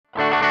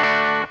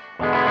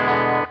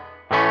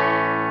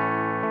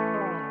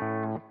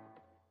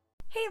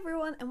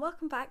and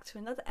welcome back to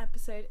another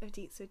episode of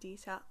Deets with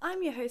Deeta.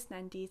 I'm your host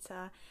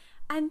Nandita,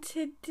 and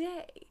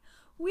today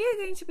we are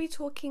going to be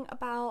talking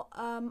about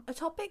a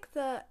topic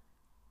that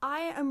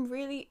I am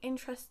really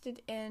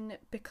interested in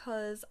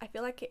because I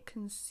feel like it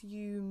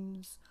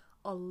consumes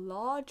a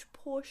large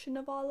portion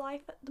of our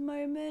life at the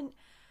moment,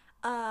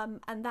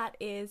 and that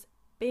is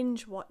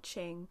binge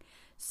watching.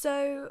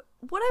 So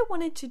what I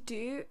wanted to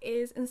do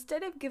is,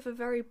 instead of give a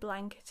very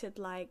blanketed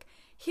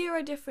here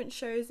are different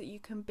shows that you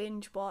can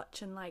binge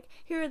watch and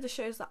here are the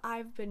shows that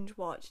I've binge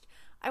watched,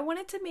 I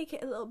wanted to make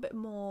it a little bit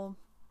more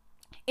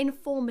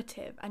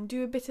informative and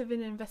do a bit of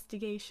an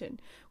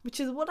investigation, which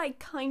is what I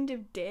kind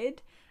of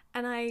did.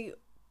 And I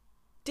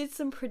did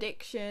some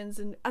predictions,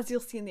 and as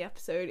you'll see in the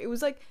episode, it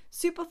was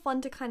super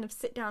fun to kind of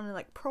sit down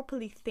and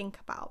properly think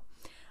about,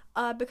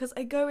 because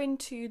I go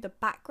into the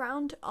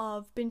background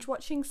of binge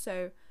watching,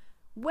 so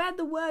where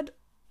the word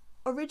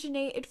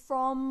originated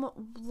from,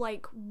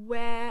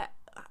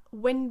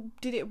 when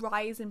did it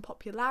rise in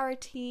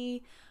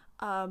popularity,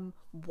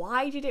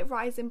 why did it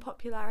rise in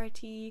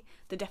popularity,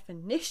 the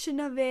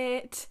definition of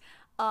it,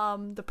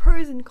 the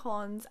pros and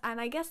cons, and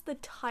I guess the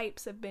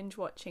types of binge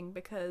watching,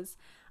 because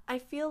I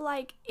feel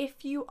like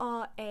if you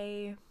are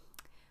a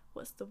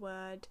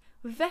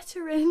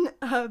veteran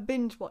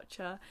binge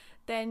watcher,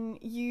 then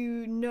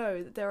you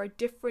know that there are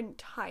different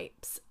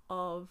types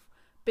of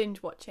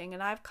binge watching,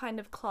 and I've kind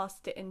of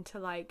classed it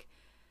into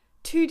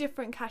two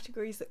different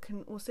categories that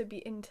can also be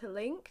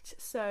interlinked,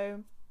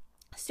 so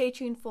stay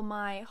tuned for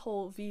my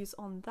whole views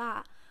on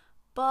that.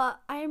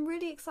 But I am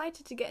really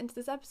excited to get into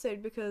this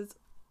episode because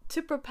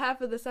to prepare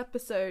for this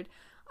episode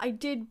I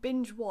did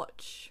binge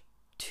watch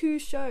 2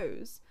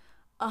 shows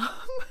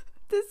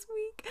this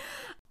week.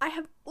 I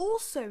have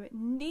also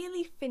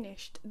nearly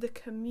finished The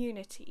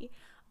Community.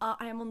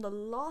 I am on the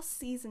last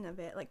season of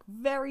it,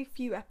 very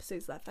few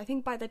episodes left. I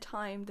think by the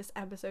time this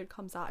episode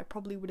comes out I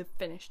probably would have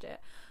finished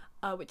it,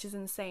 which is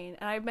insane.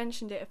 And I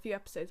mentioned it a few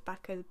episodes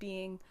back as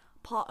being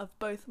part of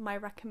both my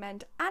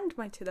recommend and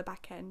my to the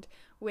back end,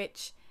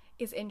 which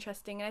is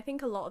interesting, and I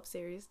think a lot of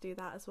series do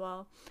that as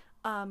well.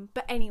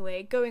 But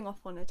anyway, going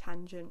off on a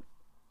tangent,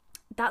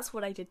 that's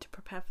what I did to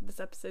prepare for this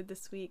episode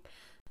this week.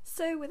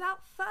 So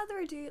without further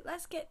ado,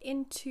 let's get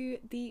into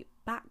the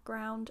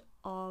background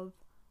of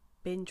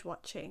binge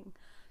watching.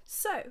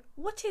 So,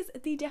 what is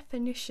the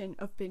definition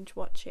of binge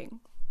watching?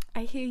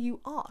 I hear you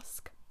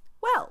ask.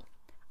 Well,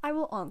 I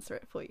will answer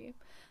it for you.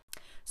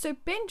 So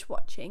binge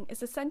watching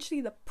is essentially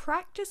the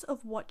practice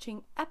of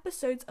watching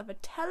episodes of a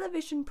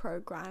television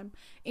program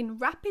in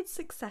rapid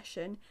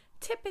succession,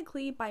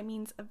 typically by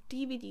means of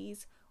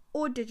DVDs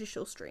or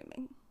digital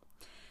streaming.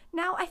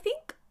 Now, I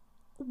think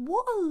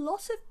what a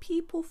lot of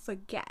people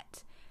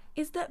forget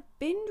is that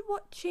binge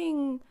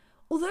watching,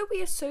 although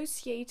we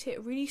associate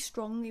it really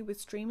strongly with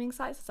streaming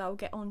sites, as I'll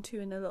get onto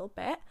in a little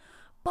bit,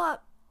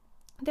 but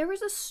there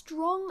is a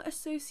strong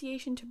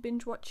association to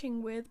binge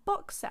watching with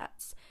box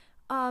sets.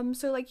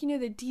 So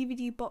the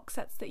DVD box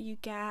sets that you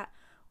get,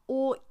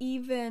 or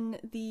even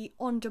the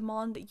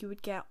on-demand that you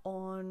would get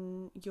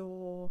on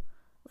your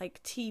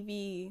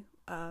TV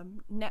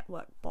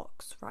network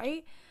box,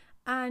 right?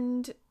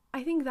 And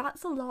I think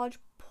that's a large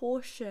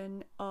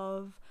portion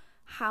of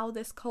how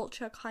this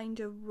culture kind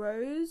of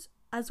rose,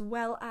 as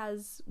well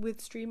as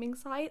with streaming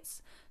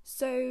sites.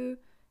 So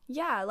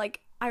yeah,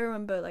 I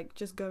remember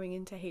just going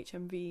into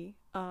HMV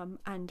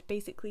and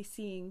basically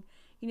seeing,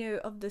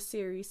 of the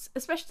series,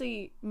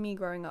 especially me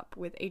growing up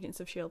with Agents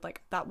of S.H.I.E.L.D.,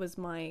 that was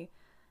my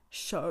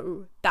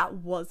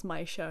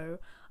show.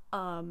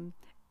 And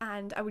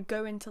I would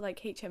go into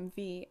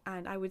HMV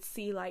and I would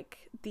see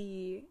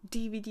the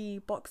DVD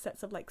box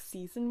sets of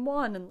season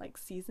 1 and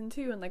season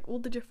 2 and all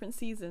the different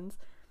seasons,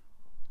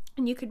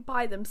 and you could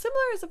buy them similar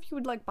as if you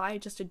would buy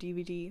just a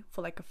DVD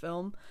for a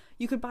film.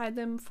 You could buy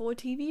them for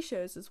TV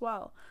shows as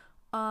well,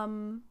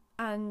 and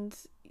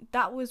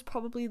that was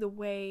probably the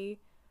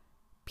way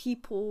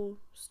people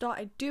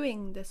started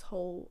doing this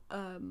whole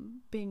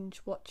binge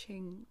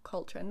watching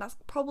culture, and that's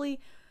probably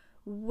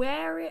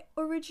where it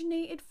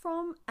originated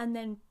from and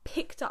then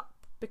picked up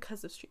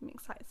because of streaming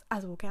sites,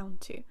 as we'll get on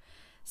to.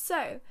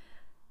 So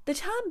the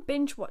term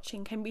binge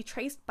watching can be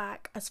traced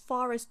back as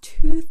far as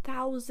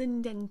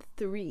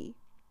 2003.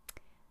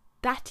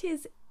 That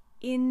is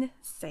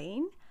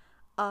insane.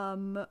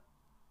 I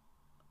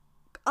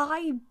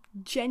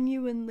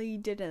genuinely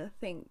didn't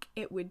think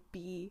it would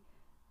be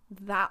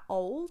that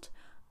old.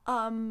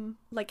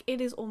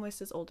 It is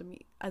almost as old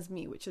as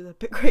me, which is a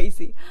bit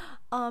crazy.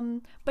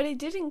 But it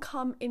didn't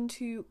come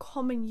into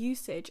common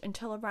usage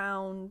until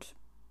around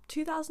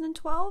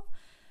 2012.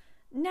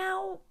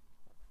 Now,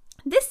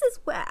 this is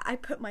where I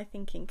put my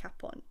thinking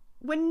cap on,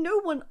 when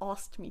no one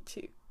asked me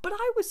to. But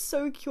I was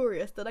so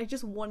curious that I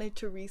just wanted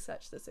to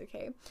research this,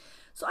 okay?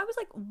 So I was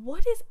like,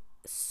 what is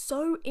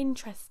so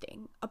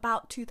interesting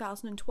about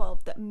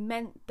 2012 that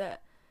meant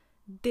that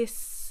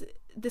this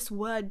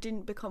word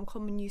didn't become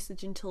common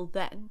usage until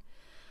then?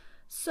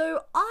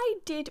 So I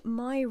did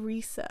my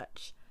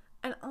research,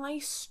 and I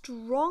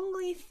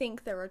strongly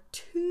think there are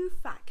 2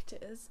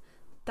 factors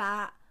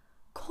that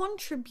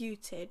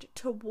contributed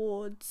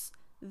towards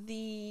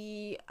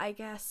the, I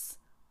guess,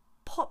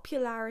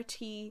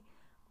 popularity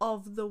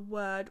of the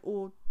word,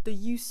 or the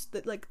use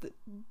that, like,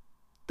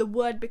 the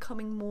word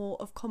becoming more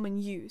of common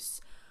use.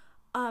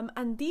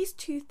 And these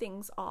two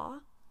things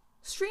are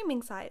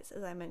streaming sites,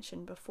 as I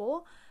mentioned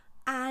before,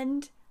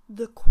 and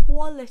the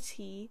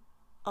quality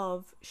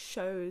of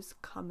shows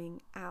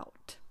coming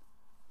out.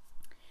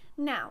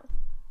 Now,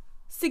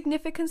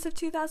 significance of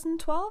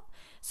 2012.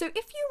 So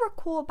if you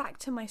recall back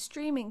to my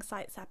streaming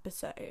sites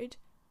episode,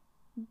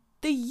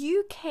 the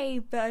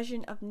UK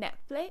version of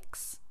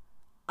Netflix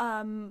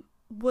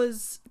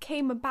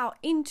came about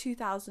in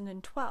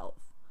 2012,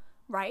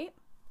 right?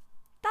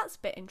 That's a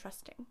bit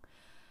interesting.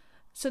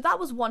 So that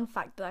was one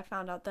fact that I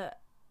found out that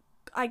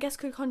I guess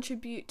could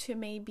contribute to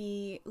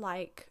maybe,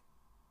 like,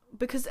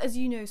 because as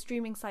you know,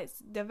 streaming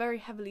sites, they're very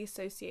heavily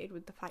associated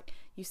with the fact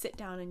you sit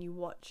down and you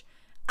watch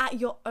at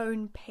your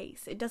own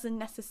pace. It doesn't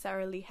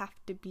necessarily have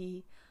to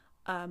be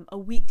a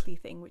weekly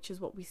thing, which is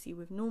what we see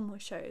with normal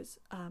shows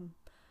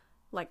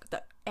like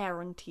that air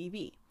on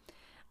TV.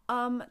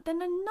 Then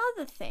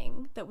another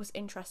thing that was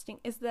interesting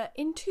is that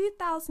in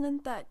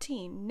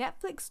 2013,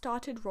 Netflix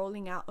started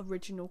rolling out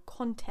original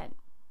content,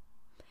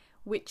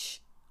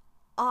 which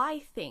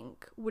I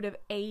think would have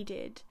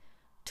aided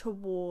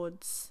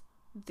towards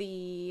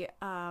the,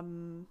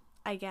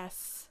 I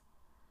guess,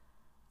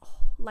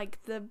 like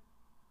the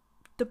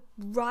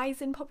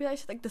rise in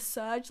popularity, like the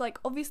surge. Like,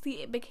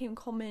 obviously it became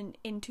common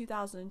in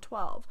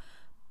 2012,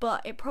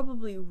 but it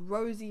probably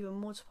rose even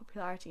more to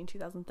popularity in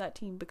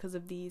 2013 because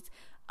of these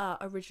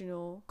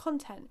original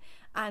content.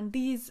 And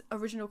these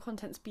original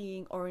contents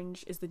being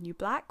Orange is the New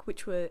Black,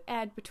 which were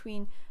aired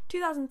between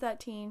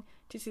 2013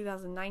 to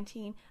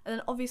 2019, and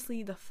then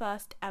obviously the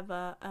first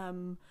ever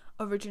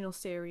original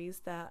series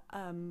that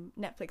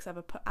Netflix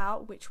ever put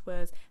out, which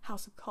was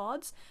House of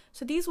Cards.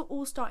 So these were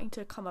all starting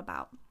to come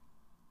about.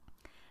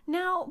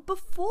 Now,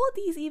 before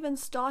these even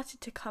started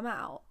to come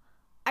out,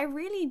 I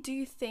really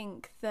do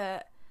think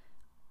that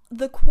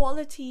the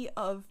quality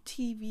of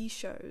TV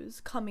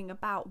shows coming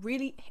about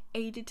really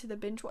aided to the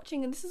binge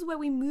watching. And this is where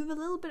we move a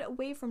little bit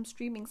away from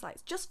streaming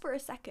sites just for a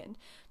second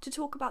to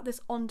talk about this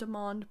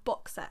on-demand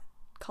box set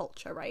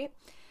culture, right?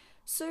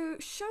 So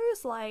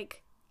shows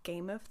like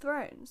Game of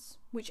Thrones,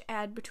 which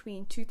aired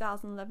between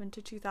 2011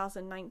 to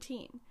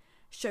 2019,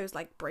 shows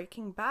like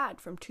Breaking Bad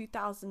from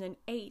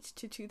 2008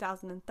 to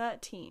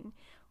 2013,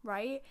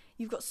 right?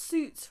 You've got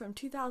Suits from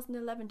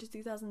 2011 to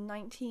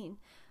 2019.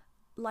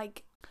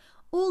 Like,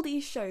 all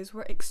these shows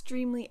were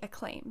extremely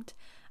acclaimed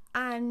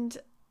and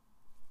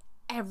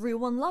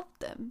everyone loved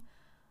them,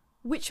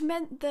 which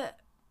meant that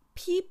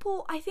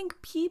I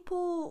think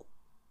people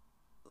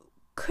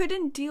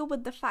couldn't deal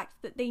with the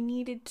fact that they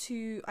needed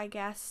to, I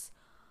guess,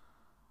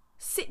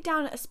 sit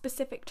down at a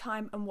specific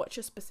time and watch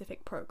a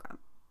specific program.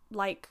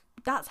 Like,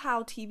 that's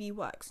how TV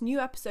works. New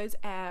episodes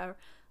air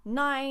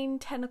 9,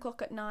 10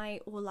 o'clock at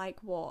night, or like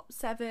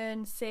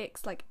 7,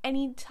 6, like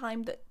any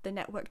time that the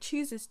network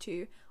chooses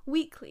to,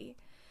 weekly.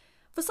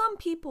 For some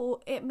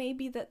people, it may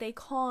be that they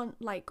can't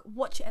like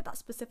watch it at that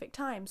specific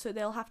time, so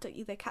they'll have to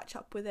either catch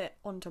up with it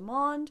on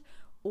demand,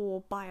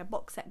 or buy a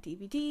box set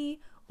DVD,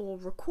 or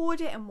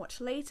record it and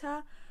watch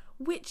later,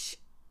 which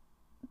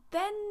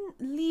then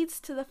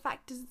leads to the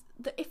fact is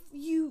that if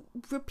you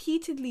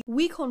repeatedly,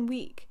 week on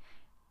week,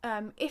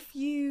 if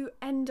you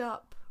end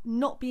up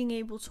not being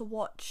able to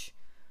watch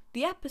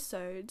the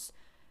episodes,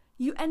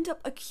 you end up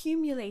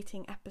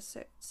accumulating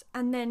episodes,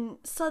 and then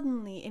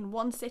suddenly in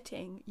one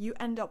sitting you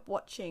end up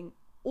watching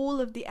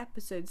all of the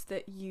episodes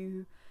that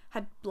you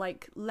had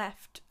like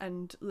left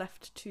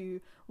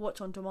to watch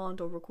on demand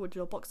or recorded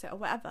or box set or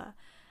whatever.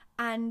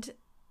 And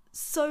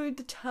so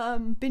the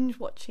term binge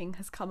watching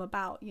has come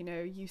about. You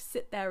know, you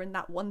sit there in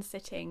that one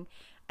sitting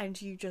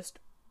and you just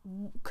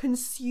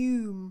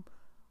consume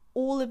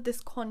all of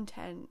this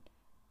content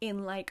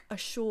in like a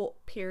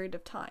short period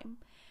of time.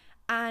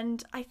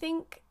 And I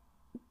think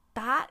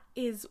that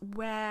is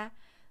where,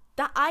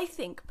 I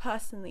think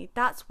personally,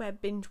 that's where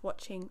binge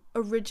watching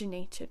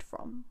originated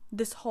from.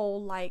 This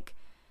whole like,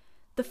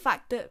 the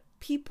fact that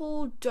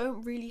people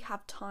don't really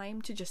have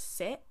time to just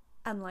sit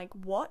and like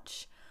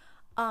watch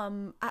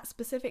at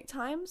specific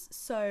times.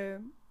 So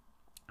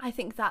I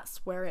think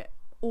that's where it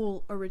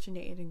all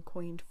originated and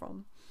coined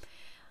from.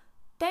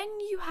 Then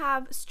you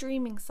have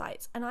streaming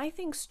sites, and I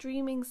think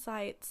streaming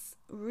sites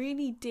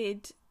really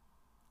did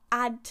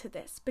add to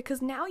this,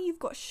 because now you've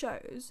got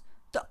shows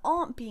that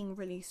aren't being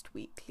released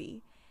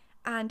weekly,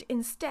 and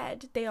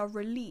instead they are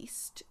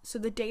released, so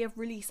the day of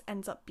release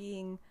ends up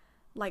being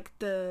like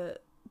the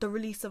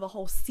release of a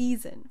whole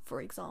season,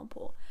 for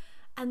example.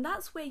 And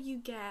that's where you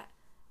get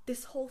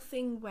this whole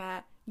thing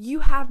where you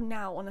have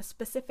now on a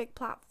specific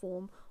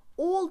platform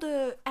all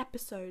the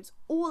episodes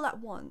all at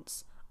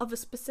once of a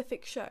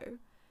specific show,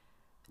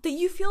 that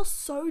you feel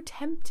so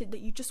tempted that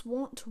you just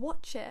want to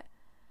watch it.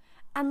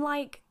 And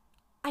like,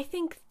 I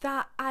think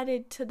that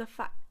added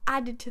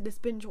to this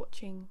binge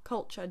watching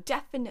culture,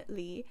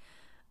 definitely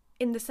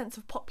in the sense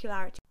of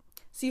popularity.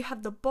 So you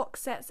have the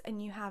box sets,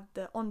 and you have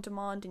the on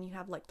demand, and you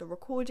have like the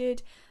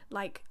recorded,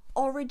 like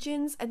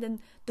origins, and then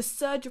the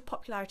surge of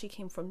popularity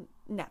came from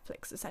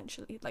Netflix,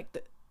 essentially. Like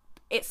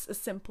it's as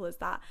simple as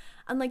that.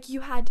 And like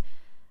you had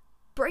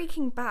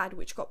Breaking Bad,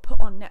 which got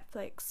put on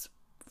Netflix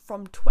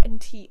from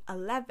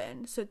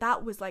 2011, so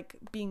that was like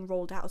being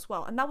rolled out as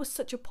well, and that was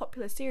such a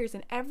popular series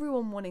and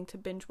everyone wanting to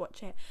binge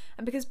watch it.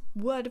 And because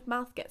word of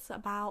mouth gets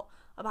about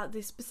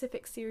this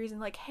specific series,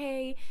 and like,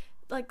 hey,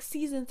 like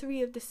season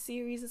 3 of this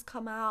series has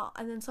come out,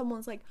 and then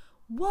someone's like,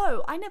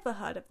 whoa, I never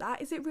heard of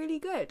that, is it really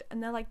good?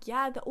 And they're like,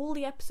 yeah, all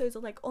the episodes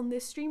are like on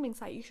this streaming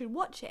site, you should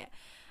watch it.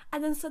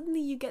 And then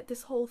suddenly you get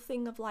this whole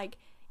thing of like,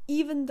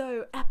 even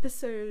though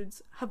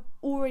episodes have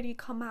already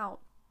come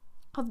out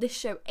of this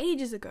show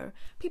ages ago,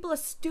 people are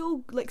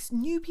still like,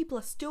 new people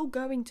are still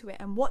going to it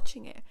and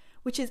watching it,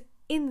 which is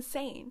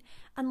insane.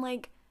 And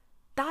like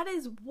that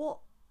is what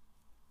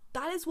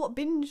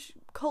binge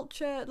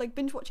culture, like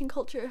binge watching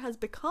culture, has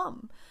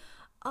become.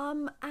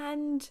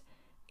 And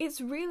it's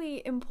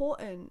really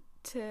important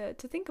to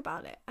think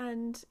about it.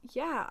 And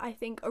yeah, I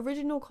think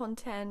original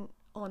content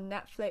on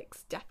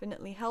Netflix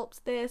definitely helps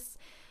this,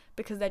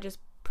 because they're just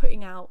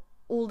putting out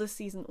all the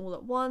season all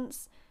at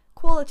once,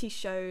 quality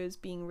shows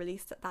being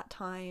released at that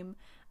time,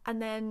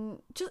 and then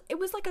just it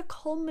was like a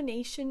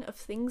culmination of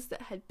things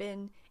that had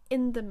been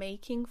in the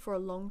making for a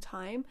long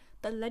time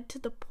that led to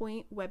the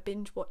point where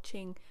binge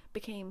watching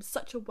became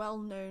such a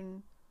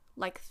well-known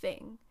like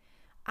thing.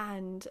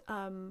 And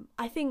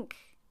I think,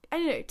 I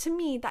don't know, to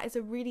me that is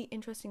a really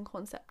interesting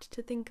concept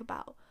to think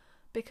about,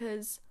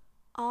 because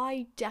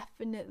I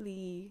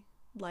definitely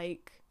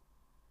like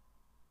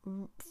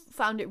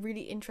found it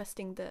really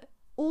interesting that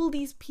all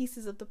these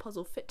pieces of the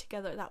puzzle fit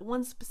together at that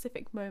one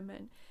specific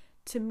moment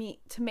to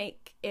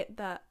make it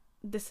that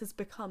this has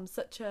become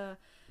such a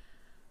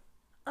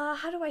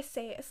how do I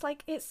say it? It's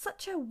like, it's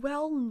such a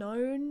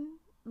well-known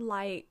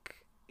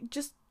like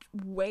just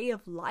way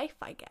of life,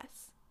 I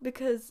guess,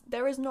 because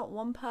there is not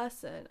one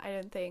person, I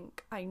don't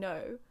think I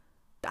know,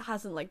 that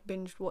hasn't like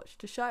binge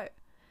watched a show.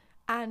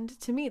 And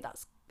to me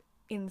that's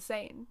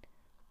insane.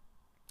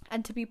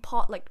 And to be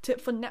part, like,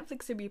 for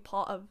Netflix to be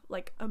part of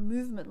like a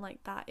movement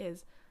like that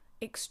is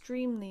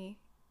extremely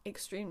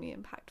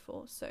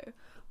impactful. So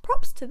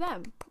props to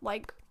them.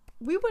 Like,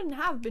 we wouldn't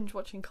have binge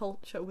watching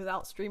culture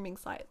without streaming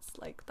sites.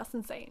 Like, that's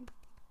insane.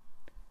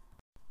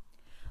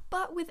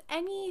 But with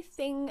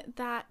anything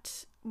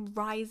that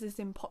rises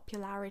in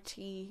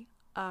popularity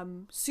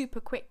super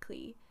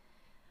quickly,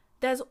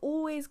 there's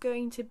always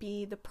going to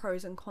be the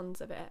pros and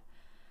cons of it.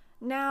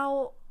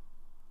 Now,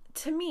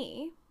 to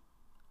me,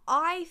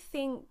 I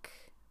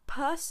think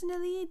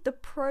personally the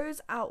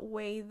pros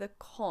outweigh the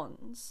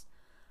cons.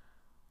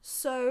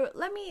 So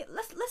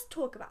let's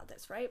talk about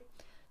this, right?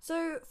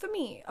 So for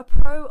me, a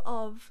pro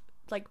of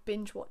like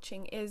binge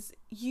watching is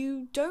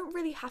you don't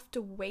really have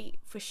to wait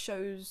for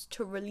shows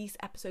to release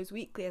episodes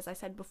weekly, as I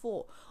said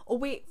before, or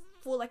wait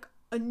for like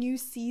a new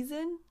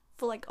season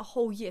for like a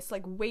whole year. So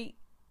like wait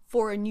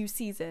for a new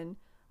season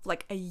for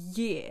like a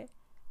year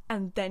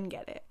and then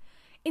get it.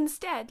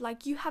 Instead,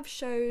 like you have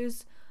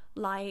shows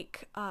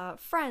like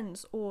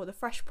Friends or The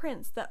Fresh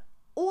Prince that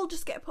all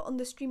just get put on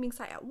the streaming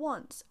site at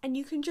once, and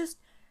you can just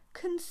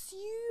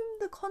consume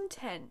the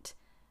content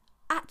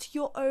at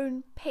your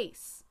own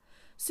pace.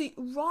 So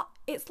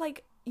it's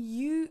like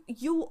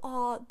you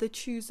are the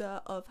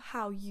chooser of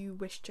how you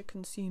wish to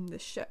consume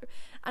this show,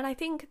 and I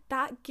think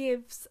that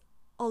gives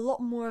a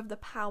lot more of the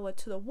power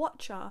to the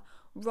watcher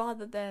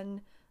rather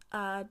than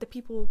the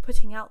people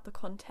putting out the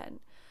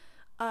content.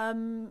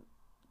 And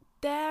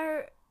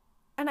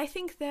I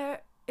think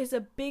there is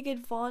a big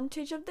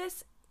advantage of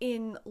this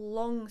in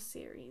long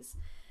series.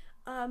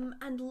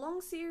 And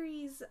long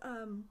series,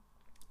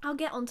 I'll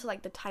get onto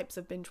like the types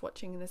of binge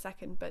watching in a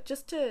second, but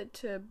just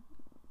to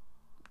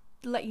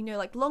let you know,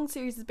 like long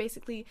series is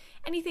basically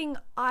anything,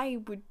 I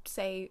would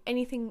say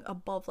anything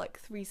above like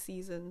 3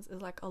 seasons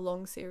is like a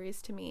long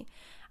series to me.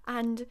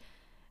 And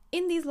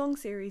in these long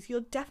series,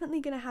 you're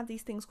definitely going to have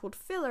these things called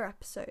filler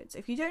episodes.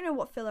 If you don't know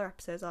what filler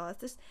episodes are,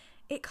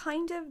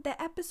 they're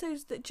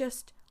episodes that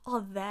just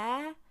are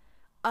there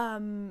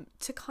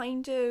to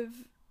kind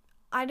of,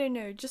 I don't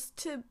know,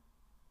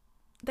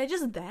 they're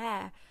just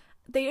there.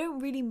 They don't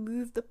really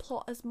move the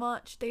plot as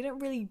much. They don't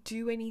really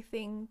do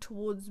anything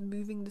towards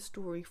moving the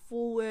story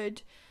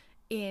forward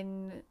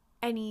in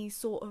any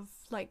sort of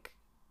like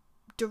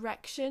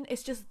direction.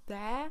 It's just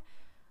there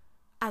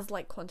as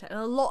like content.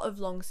 And a lot of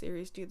long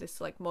series do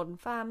this, like Modern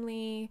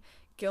Family,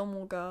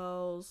 Gilmore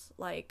Girls,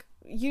 like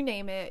you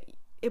name it,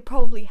 it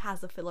probably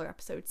has a filler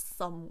episode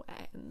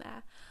somewhere in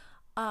there.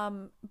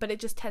 But it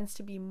just tends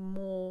to be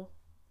more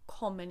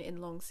common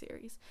in long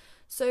series.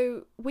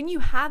 So when you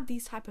have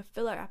these type of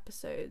filler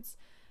episodes,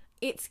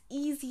 it's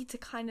easy to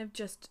kind of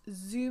just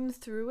zoom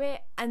through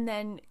it, and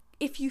then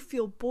if you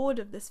feel bored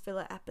of this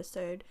filler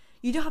episode,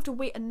 you don't have to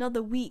wait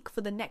another week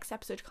for the next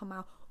episode to come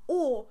out,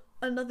 or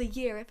another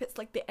year if it's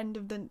like the end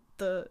of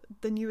the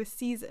newest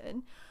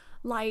season.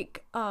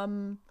 Like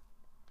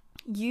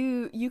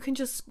you can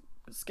just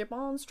skip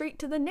on straight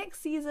to the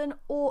next season,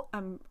 or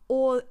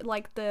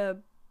like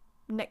the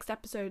next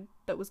episode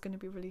that was going to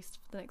be released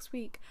for the next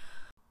week.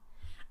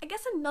 I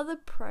guess another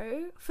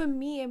pro for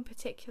me in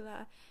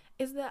particular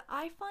is that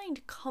I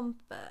find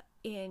comfort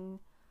in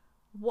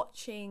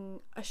watching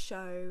a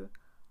show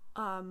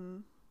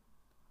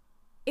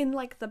in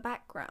like the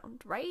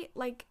background, right?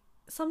 Like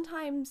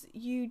sometimes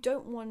you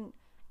don't want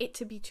it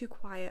to be too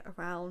quiet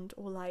around,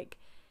 or like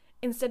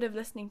instead of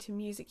listening to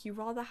music you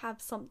rather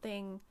have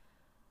something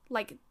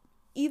like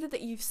either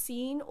that you've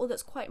seen or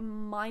that's quite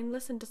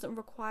mindless and doesn't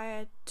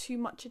require too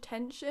much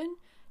attention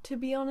to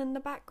be on in the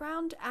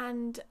background.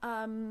 And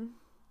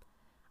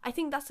I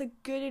think that's a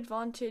good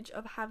advantage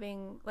of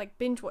having like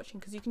binge watching,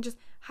 because you can just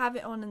have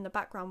it on in the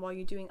background while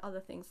you're doing other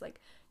things, like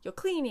you're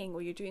cleaning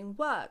or you're doing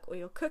work or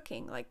you're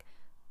cooking. Like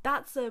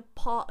that's a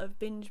part of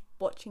binge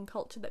watching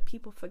culture that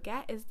people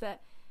forget, is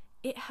that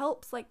it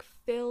helps like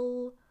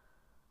fill,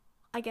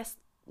 I guess,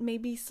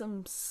 maybe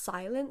some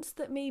silence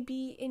that may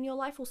be in your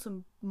life, or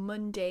some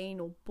mundane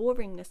or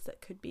boringness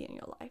that could be in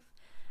your life.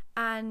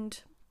 And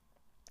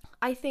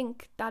I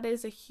think that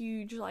is a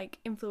huge like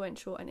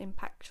influential and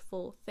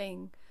impactful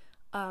thing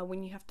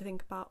when you have to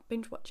think about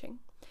binge watching.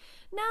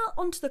 Now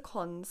onto the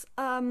cons.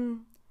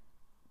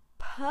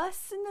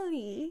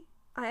 Personally,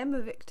 I am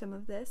a victim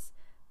of this.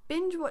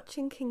 Binge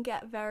watching can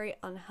get very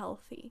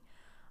unhealthy.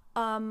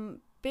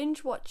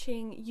 Binge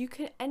watching, you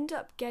can end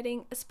up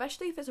getting,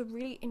 especially if it's a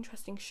really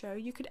interesting show,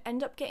 you could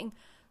end up getting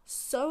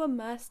so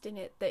immersed in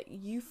it that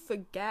you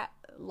forget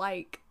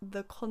like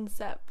the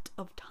concept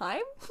of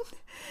time.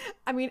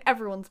 I mean,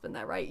 everyone's been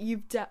there, right?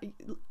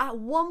 At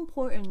one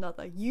point or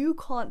another, you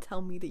can't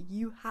tell me that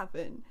you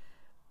haven't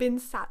been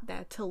sat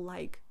there till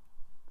like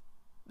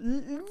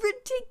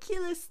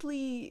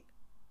ridiculously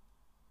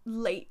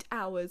late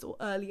hours or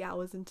early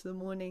hours into the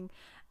morning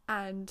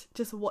and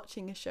just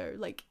watching a show.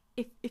 Like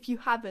if you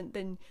haven't,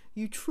 then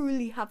you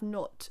truly have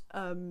not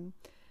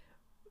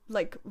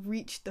like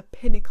reached the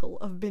pinnacle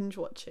of binge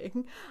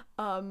watching.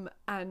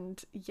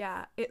 And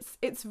yeah,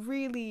 it's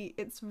really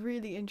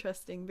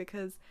interesting,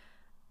 because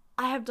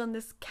I have done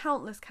this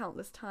countless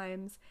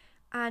times,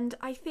 and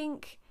I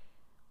think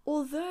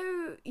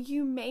although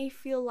you may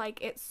feel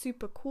like it's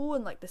super cool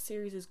and like the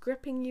series is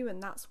gripping you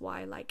and that's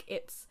why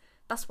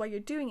you're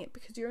doing it,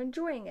 because you're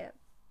enjoying it,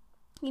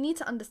 you need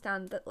to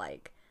understand that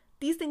like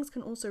these things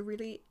can also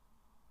really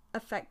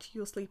affect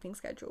your sleeping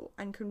schedule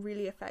and can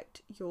really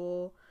affect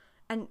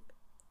and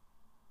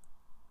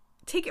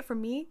take it from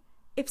me,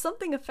 if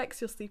something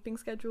affects your sleeping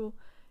schedule,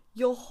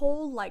 your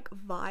whole like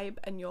vibe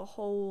and your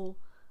whole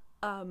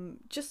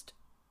just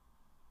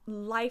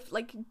life,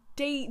 like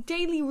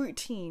daily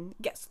routine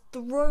gets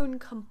thrown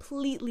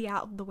completely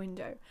out of the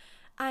window.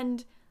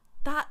 And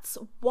that's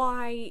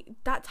why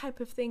that type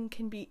of thing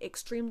can be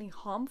extremely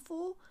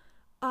harmful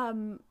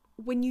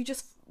when you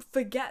just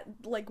forget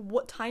like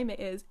what time it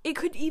is. It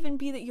could even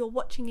be that you're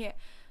watching it,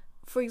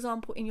 for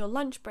example, in your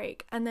lunch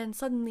break, and then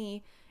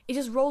suddenly it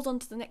just rolls on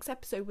to the next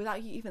episode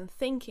without you even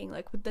thinking.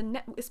 Like with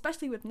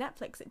especially with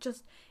Netflix, it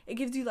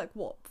gives you like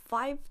what,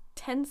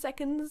 5-10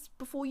 seconds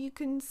before you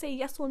can say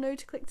yes or no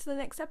to click to the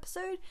next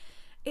episode.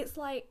 It's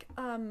like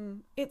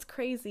it's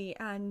crazy,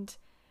 and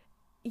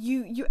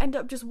you end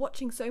up just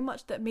watching so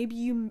much that maybe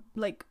you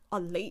like are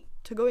late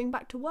to going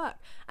back to work.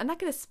 And that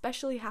could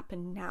especially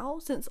happen now,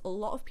 since a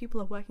lot of people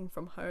are working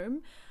from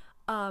home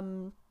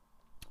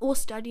or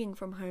studying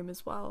from home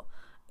as well.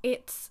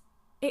 It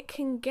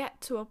can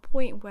get to a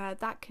point where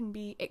that can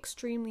be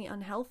extremely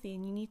unhealthy,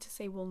 and you need to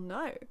say, well,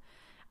 no.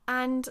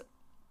 And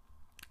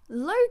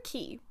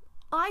low-key,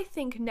 I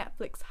think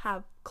Netflix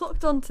have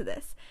clocked onto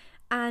this,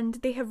 and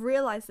they have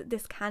realised that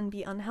this can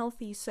be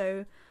unhealthy.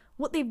 So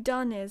what they've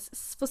done is,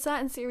 for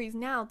certain series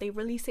now, they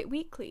release it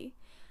weekly.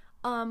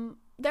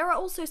 There are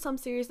also some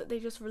series that they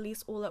just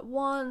release all at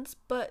once,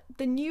 but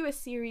the newer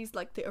series,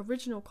 like the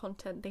original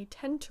content, they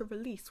tend to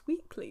release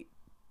weekly.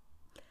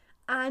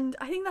 And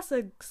I think that's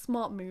a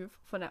smart move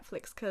for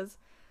Netflix, because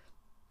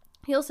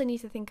you also need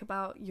to think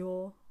about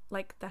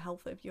the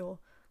health of your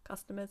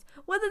customers.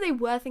 Whether they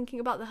were thinking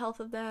about the health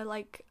of their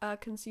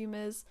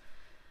consumers,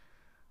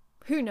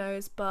 who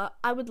knows, but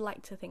I would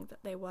like to think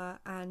that they were.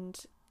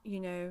 And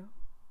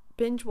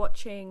binge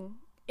watching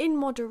in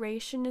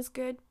moderation is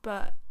good,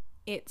 but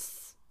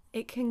it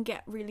can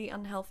get really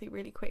unhealthy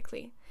really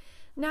quickly.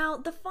 Now,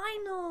 the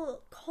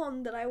final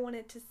con that I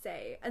wanted to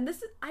say, and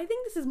I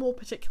think this is more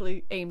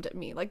particularly aimed at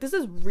me. Like, this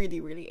is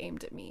really, really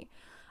aimed at me.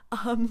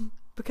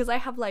 Because I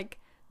have, like,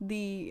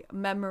 the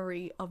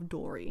memory of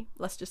Dory.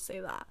 Let's just say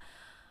that.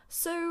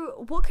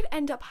 So, what could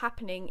end up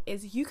happening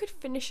is you could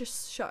finish a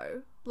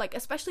show, like,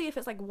 especially if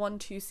it's, like,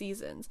 1-2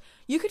 seasons.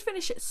 You could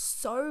finish it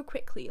so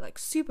quickly, like,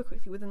 super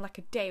quickly, within, like,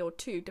 a day or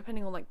two,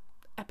 depending on, like,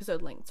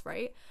 episode lengths,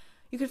 right?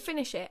 You could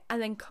finish it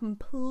and then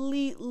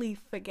completely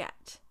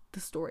forget the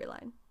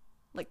storyline.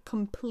 Like,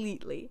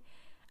 completely,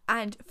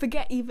 and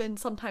forget even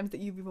sometimes that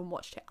you've even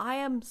watched it. I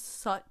am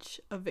such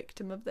a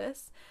victim of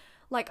this.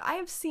 Like, I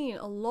have seen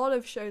a lot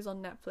of shows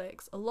on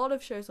Netflix, a lot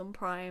of shows on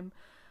Prime,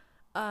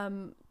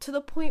 to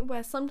the point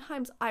where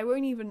sometimes I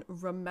won't even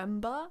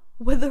remember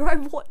whether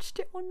I've watched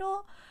it or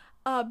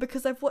not,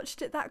 because I've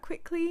watched it that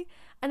quickly.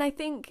 And I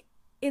think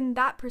in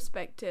that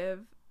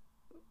perspective,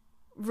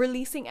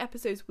 releasing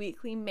episodes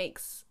weekly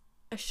makes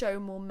a show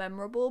more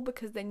memorable,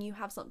 because then you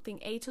have something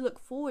A, to look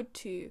forward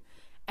to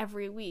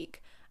every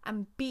week,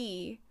 and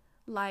B,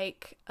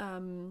 like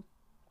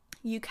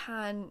you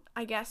can,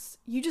 I guess,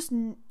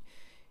 you're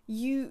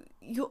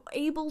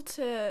able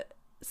to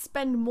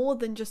spend more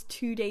than just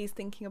 2 days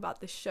thinking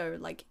about this show.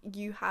 Like,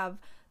 you have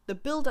the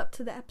build up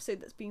to the episode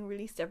that's being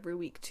released every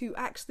week, to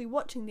actually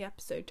watching the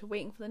episode, to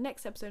waiting for the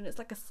next episode, and it's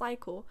like a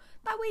cycle.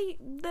 That way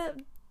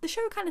the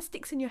show kind of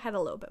sticks in your head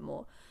a little bit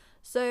more.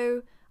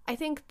 So I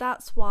think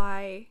that's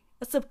why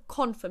it's a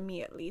con for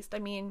me, at least. I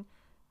mean,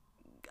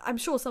 I'm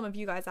sure some of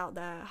you guys out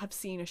there have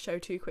seen a show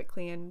too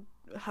quickly and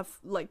have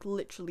like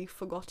literally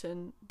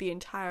forgotten the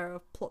entire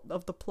plot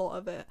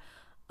of it.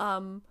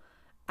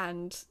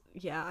 And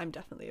yeah, I'm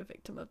definitely a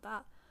victim of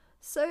that.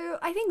 So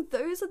I think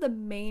those are the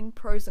main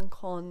pros and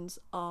cons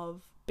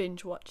of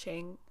binge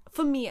watching,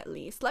 for me at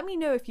least. Let me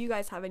know if you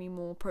guys have any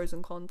more pros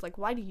and cons. Like,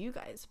 why do you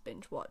guys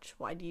binge watch?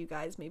 Why do you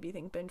guys maybe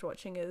think binge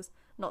watching is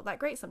not that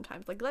great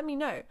sometimes? Like, let me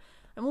know.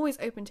 I'm always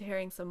open to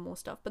hearing some more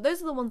stuff. But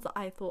those are the ones that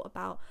I thought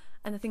about,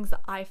 and the things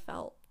that I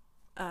felt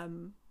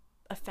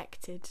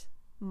affected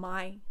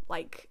my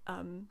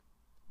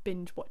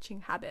binge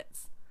watching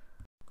habits.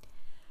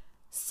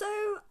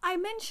 So I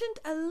mentioned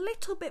a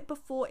little bit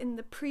before in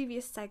the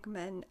previous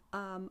segment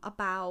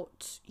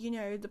about,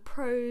 the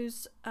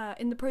pros.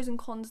 In the pros and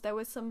cons, there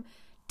were some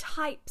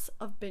types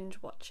of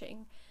binge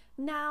watching.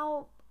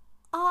 Now,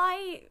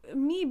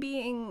 me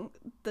being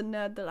the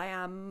nerd that I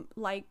am,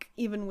 like,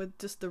 even with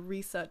just the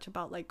research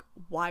about like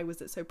why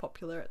was it so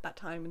popular at that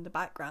time in the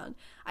background,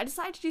 I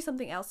decided to do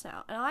something else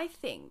now, and I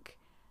think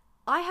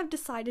I have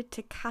decided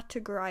to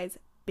categorize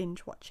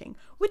binge watching,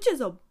 which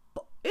is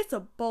it's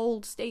a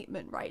bold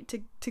statement, right,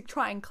 to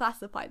try and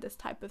classify this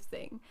type of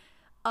thing,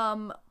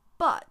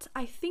 but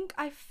I think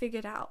I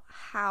figured out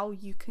how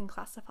you can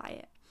classify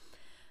it.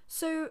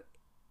 So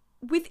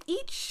with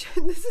each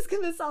this is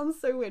gonna sound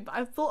so weird, but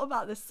I've thought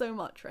about this so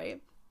much,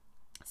 right?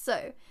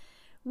 So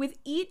with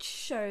each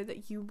show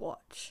that you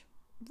watch,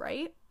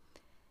 right,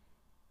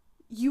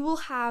 you will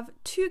have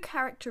 2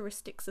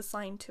 characteristics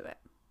assigned to it,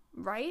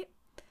 right?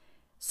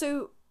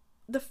 So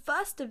the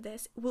first of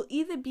this will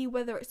either be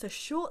whether it's a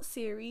short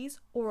series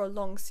or a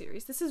long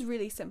series. This is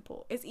really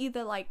simple. It's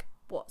either like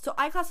what? So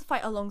I classify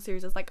a long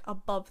series as like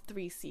above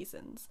 3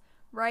 seasons,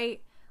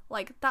 right?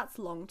 Like, that's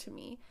long to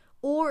me.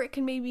 Or it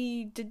can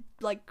maybe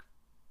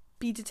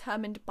be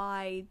determined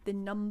by the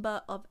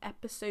number of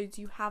episodes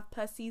you have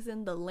per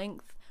season, the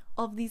length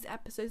of these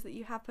episodes that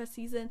you have per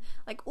season.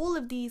 Like, all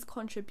of these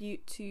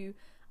contribute to,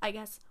 I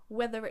guess,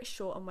 whether it's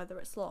short and whether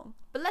it's long.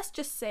 But let's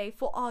just say,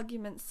 for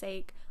argument's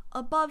sake,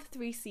 above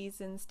 3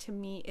 seasons to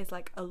me is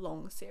like a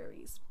long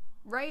series,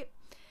 right?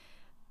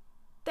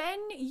 Then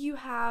you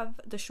have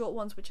the short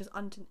ones, which is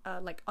under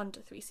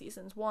 3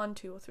 seasons, 1,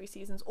 2, or 3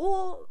 seasons,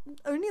 or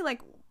only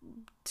like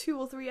 2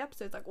 or 3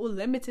 episodes, like, or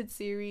limited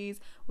series,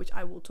 which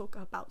I will talk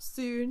about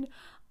soon.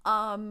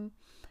 And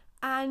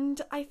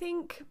I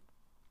think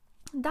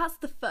that's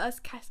the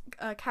first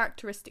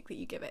characteristic that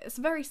you give it. It's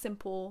a very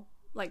simple,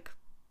 like,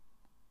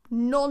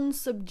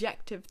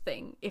 non-subjective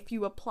thing if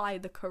you apply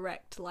the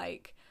correct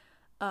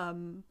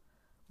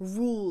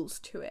rules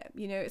to it.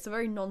 It's a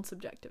very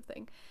non-subjective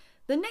thing.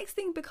 The next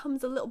thing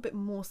becomes a little bit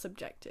more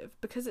subjective,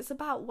 because it's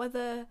about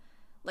whether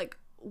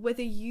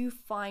you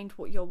find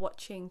what you're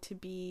watching to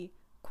be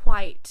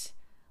quite,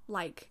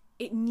 like,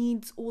 it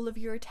needs all of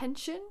your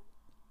attention,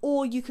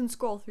 or you can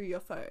scroll through your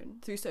phone,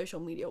 through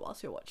social media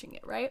whilst you're watching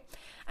it, right?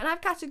 And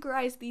I've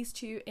categorized these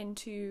 2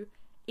 into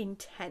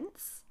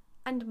intense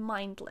and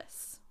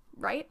mindless,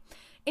 right?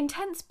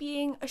 Intense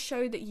being a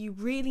show that you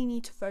really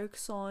need to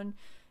focus on.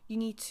 You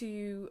need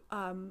to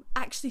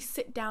actually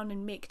sit down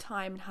and make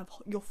time and have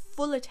your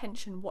full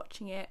attention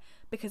watching it,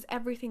 because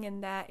everything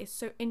in there is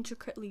so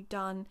intricately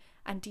done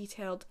and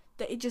detailed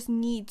that it just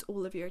needs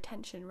all of your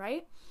attention,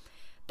 right?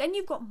 Then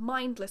you've got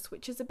mindless,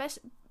 which is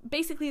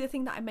basically the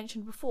thing that I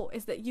mentioned before,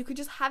 is that you could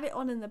just have it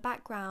on in the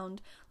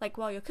background, like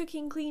while you're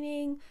cooking,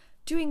 cleaning,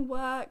 doing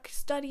work,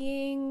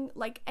 studying,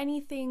 like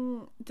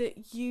anything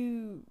that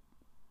you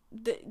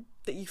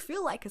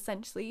feel like,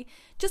 essentially,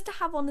 just to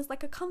have on as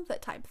like a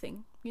comfort type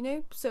thing,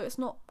 so it's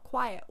not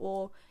quiet,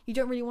 or you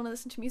don't really want to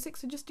listen to music,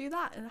 so just do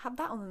that and have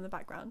that on in the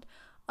background.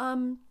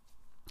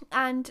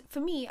 And for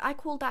me, I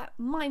call that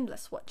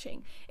mindless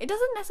watching. It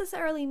doesn't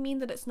necessarily mean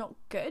that it's not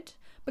good,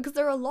 because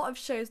there are a lot of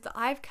shows that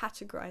I've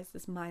categorized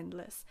as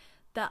mindless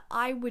that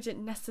I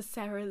wouldn't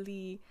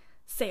necessarily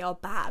say are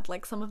bad.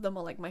 Like, some of them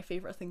are like my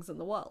favorite things in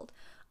the world.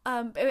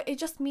 But it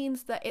just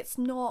means that it's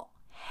not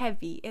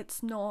heavy.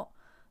 It's not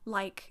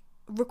like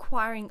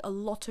requiring a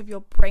lot of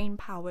your brain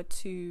power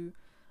to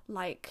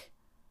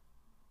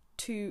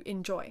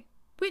enjoy,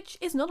 which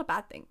is not a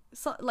bad thing.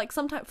 So, like,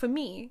 sometimes for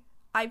me,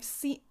 I've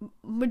seen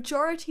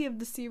majority of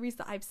the series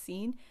that I've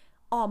seen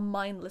are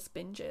mindless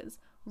binges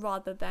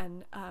rather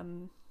than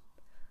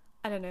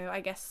I don't know, I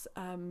guess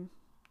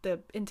the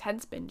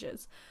intense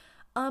binges.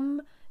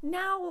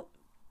 Now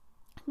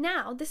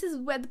this is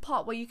where the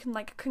part where you can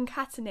like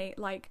concatenate,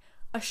 like,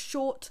 a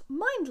short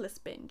mindless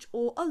binge,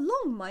 or a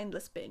long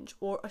mindless binge,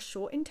 or a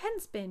short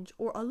intense binge,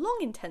 or a long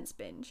intense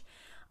binge,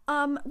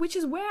 which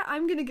is where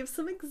I'm going to give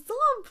some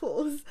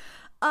examples.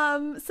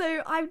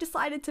 So I've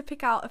decided to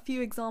pick out a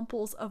few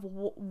examples of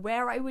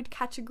where I would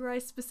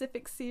categorize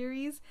specific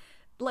series.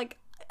 Like,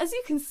 as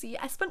you can see,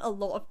 I spent a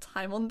lot of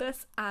time on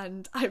this,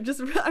 and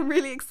I'm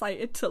really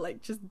excited to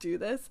like just do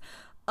this.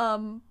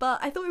 But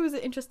I thought it was an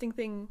interesting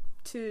thing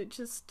to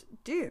just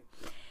do.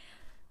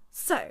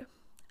 So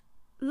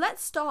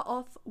let's start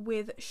off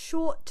with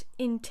short,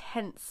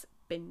 intense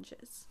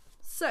binges.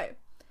 So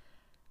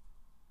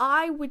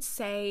I would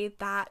say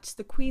that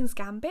The Queen's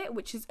Gambit,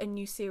 which is a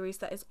new series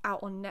that is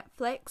out on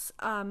Netflix,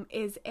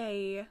 is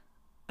a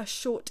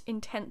short,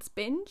 intense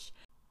binge.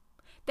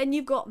 Then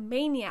you've got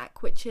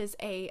Maniac, which is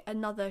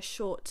another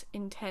short,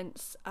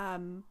 intense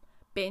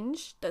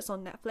binge that's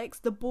on Netflix.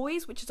 The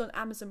Boys, which is on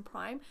Amazon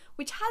Prime,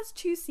 which has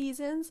 2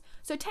 seasons,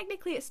 so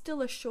technically it's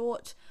still a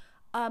short,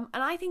 and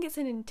I think it's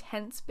an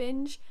intense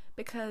binge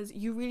because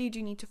you really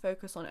do need to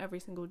focus on every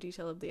single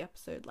detail of the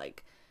episode,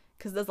 like,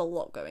 because there's a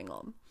lot going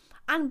on.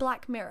 And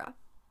Black Mirror.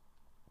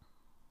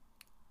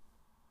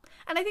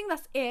 And I think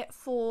that's it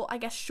for, I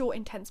guess, short,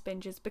 intense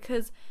binges,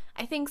 because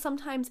I think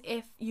sometimes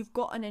if you've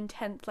got an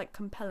intense, like,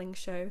 compelling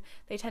show,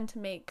 they tend to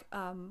make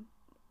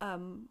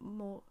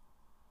more.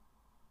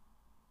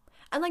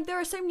 And, like, there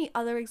are so many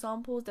other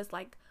examples. There's,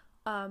 like,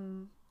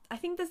 I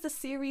think there's the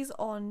series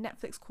on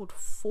Netflix called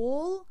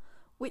Fall,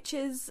 which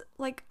is,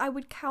 like, I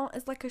would count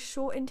as, like, a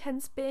short,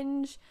 intense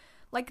binge.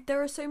 Like,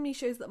 there are so many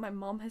shows that my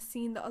mom has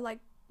seen that are, like,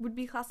 would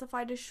be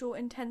classified as short,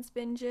 intense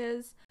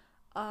binges.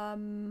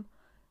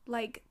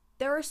 Like,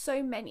 there are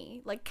so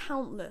many, like,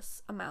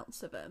 countless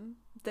amounts of them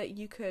that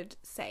you could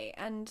say.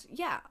 And,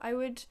 yeah,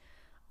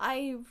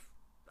 I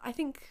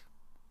think...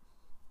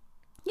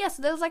 Yes,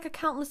 there's like a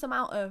countless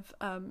amount of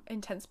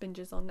intense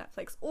binges on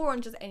Netflix or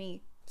on just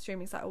any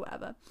streaming site or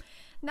whatever.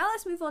 Now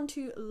let's move on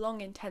to long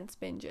intense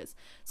binges.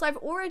 So I've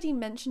already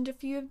mentioned a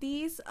few of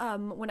these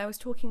when I was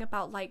talking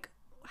about like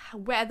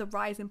where the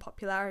rise in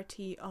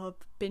popularity of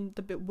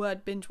the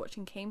word binge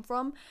watching came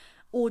from,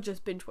 or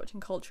just binge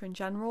watching culture in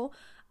general.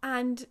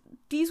 And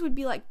these would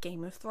be like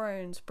Game of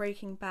Thrones,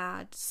 Breaking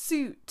Bad,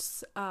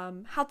 Suits,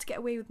 How to Get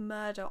Away with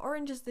Murder,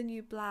 Orange is the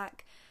New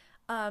Black.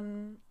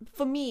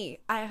 For me,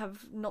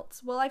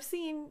 I've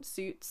seen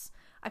Suits,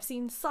 I've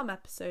seen some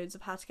episodes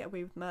of How to Get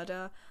Away with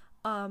Murder,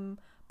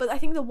 but I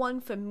think the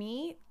one for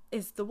me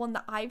is the one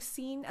that I've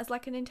seen as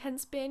like an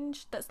intense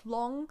binge that's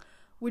long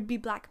would be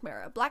Black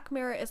Mirror. Black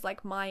Mirror is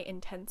like my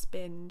intense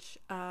binge,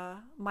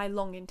 my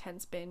long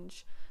intense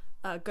binge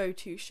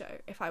go-to show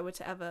if I were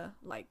to ever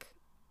like,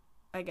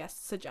 I guess,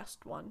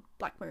 suggest one.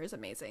 Black Mirror is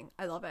amazing.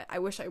 I love it. I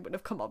wish I would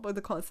have come up with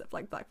a concept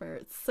like Black Mirror.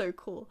 It's so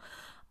cool.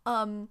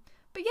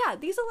 But yeah,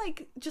 these are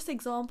like just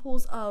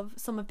examples of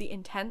some of the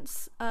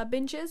intense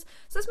binges.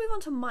 So let's move on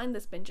to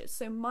mindless binges.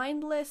 So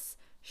mindless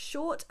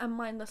short and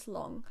mindless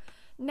long.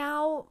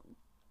 Now,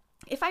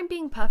 if I'm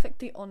being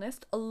perfectly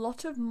honest, a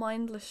lot of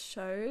mindless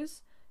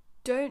shows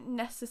don't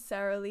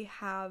necessarily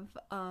have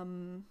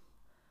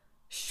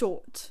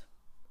short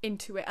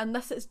into it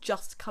unless it's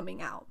just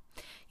coming out.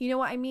 You know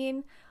what I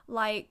mean?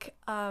 Like,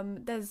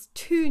 there's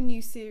 2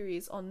 new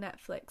series on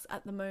Netflix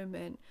at the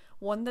moment.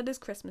 One that is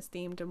Christmas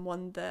themed and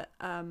one that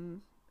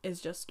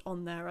is just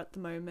on there at the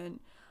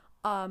moment.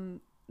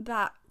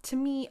 That to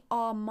me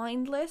are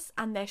mindless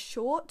and they're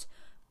short,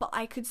 but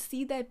I could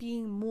see there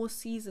being more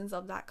seasons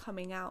of that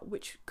coming out,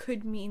 which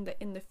could mean that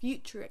in the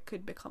future it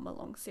could become a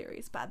long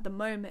series. But at the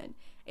moment,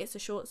 it's a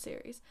short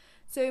series.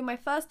 So my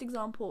first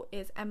example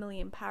is Emily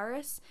in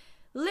Paris.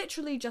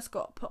 Literally just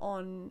got put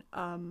on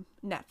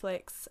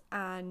Netflix,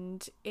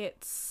 and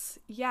it's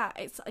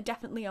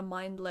definitely a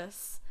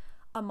mindless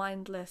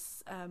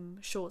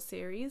short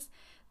series.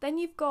 Then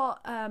you've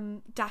got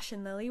Dash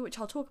and Lily, which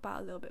I'll talk about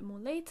a little bit more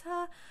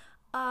later,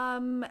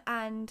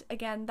 and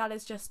again that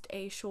is just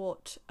a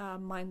short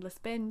mindless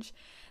binge.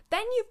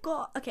 Then you've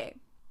got, okay,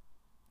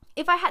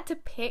 if I had to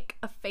pick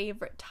a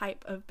favorite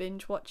type of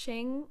binge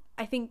watching,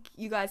 I think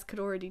you guys could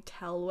already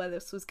tell where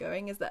this was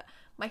going, is that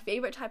my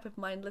favorite type of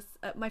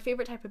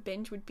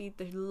binge would be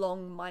the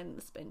long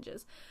mindless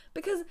binges,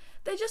 because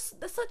they're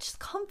such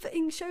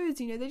comforting shows,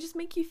 you know. They just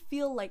make you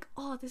feel like,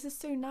 oh, this is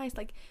so nice,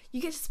 like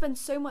you get to spend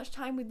so much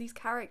time with these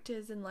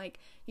characters, and like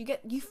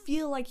you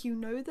feel like you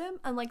know them,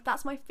 and like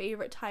that's my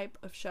favorite type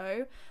of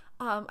show.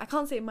 I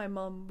can't say my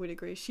mom would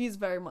agree. She's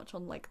very much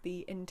on like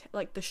the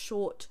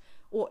short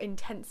or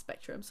intense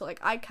spectrum. So like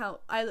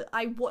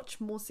I watch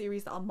more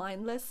series that are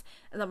mindless,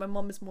 and then my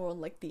mom is more on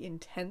like the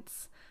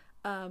intense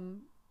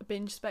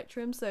binge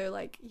spectrum. So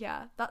like,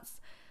 yeah,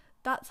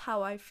 that's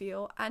how I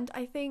feel. And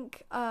I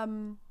think a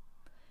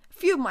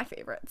few of my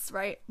favorites,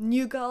 right?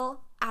 New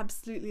Girl,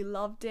 absolutely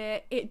loved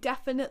it. It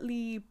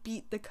definitely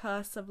beat the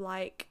curse of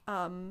like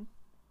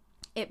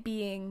it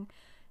being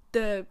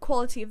the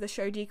quality of the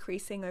show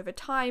decreasing over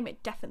time.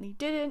 It definitely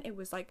didn't. It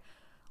was like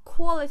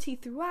quality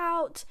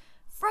throughout.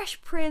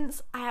 Fresh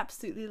Prince, I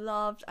absolutely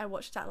loved. I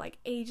watched that like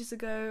ages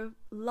ago,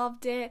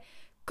 loved it.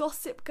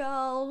 Gossip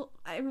Girl,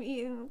 I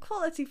mean,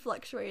 quality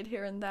fluctuated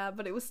here and there,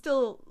 but it was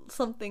still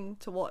something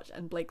to watch.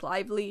 And Blake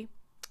Lively,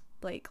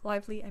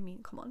 I mean,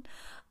 come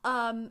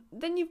on.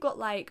 Then you've got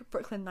like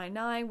Brooklyn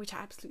Nine-Nine, which I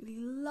absolutely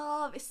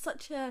love. It's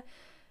such a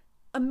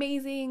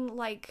amazing,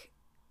 like,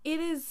 it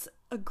is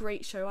a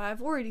great show.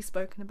 I've already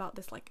spoken about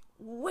this like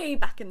way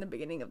back in the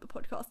beginning of the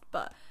podcast,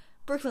 but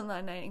Brooklyn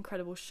Nine-Nine,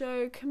 incredible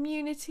show.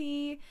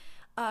 Community,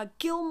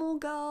 Gilmore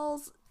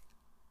Girls,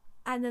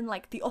 and then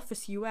like The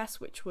Office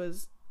US, which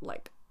was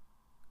like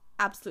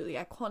absolutely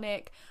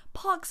iconic.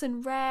 Parks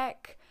and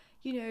Rec,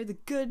 you know, The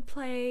Good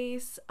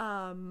Place,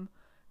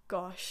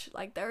 gosh,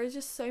 like there are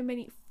just so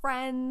many.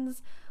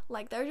 Friends,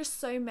 like there are just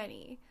so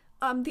many.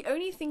 The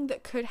only thing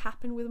that could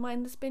happen with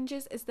mindless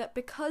binges is that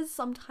because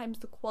sometimes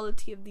the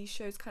quality of these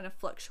shows kind of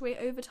fluctuate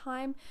over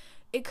time,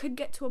 it could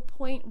get to a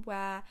point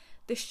where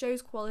the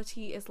show's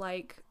quality is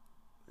like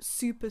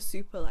super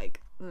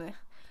like meh,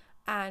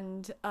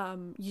 and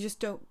you just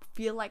don't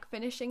feel like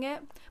finishing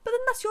it. But then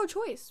that's your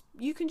choice.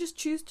 You can just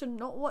choose to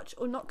not watch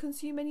or not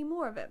consume any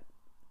more of it.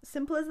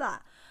 Simple as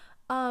that.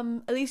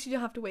 At least you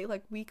don't have to wait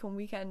like week on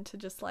weekend to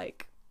just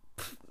like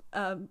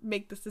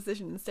make this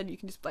decision. Instead you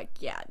can just be like,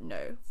 yeah,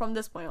 no, from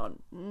this point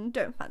on,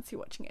 don't fancy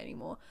watching it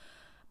anymore.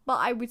 But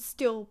I would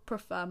still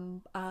prefer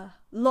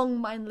long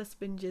mindless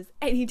binges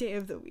any day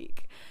of the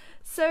week.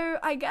 So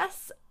I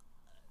guess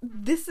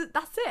that's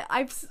it.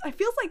 I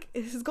feel like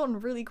it has gone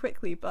really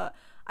quickly, but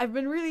I've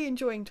been really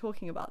enjoying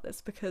talking about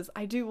this because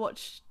I do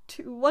watch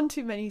one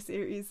too many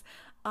series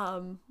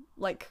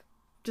like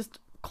just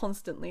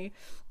constantly,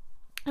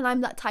 and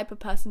I'm that type of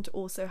person to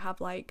also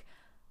have like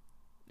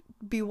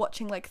be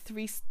watching like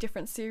 3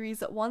 different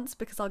series at once,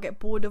 because I'll get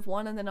bored of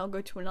one and then I'll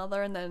go to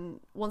another, and then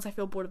once I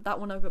feel bored of that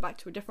one I'll go back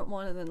to a different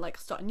one and then like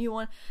start a new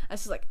one. And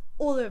it's just like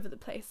all over the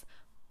place.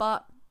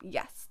 But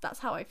yes, that's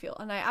how I feel,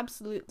 and I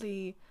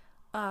absolutely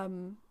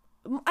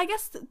I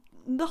guess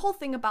the whole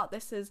thing about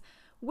this is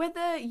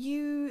whether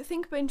you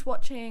think binge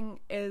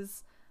watching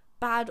is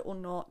bad or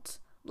not,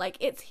 like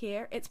it's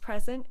here, it's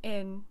present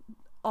in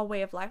our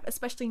way of life,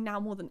 especially now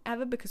more than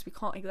ever, because we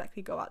can't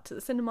exactly go out to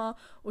the cinema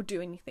or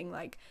do anything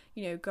like,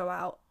 you know, go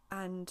out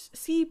and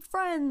see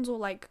friends or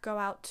like go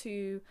out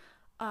to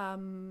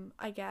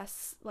I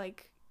guess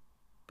like,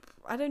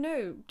 I don't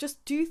know,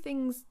 just do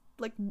things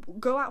like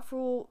go out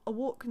for a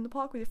walk in the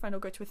park with your friend or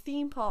go to a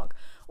theme park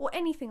or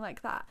anything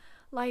like that.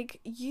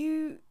 Like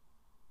it's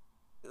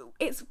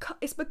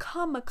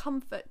become a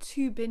comfort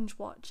to binge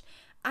watch,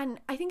 and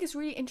I think it's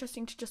really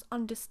interesting to just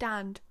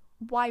understand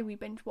why we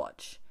binge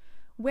watch,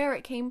 where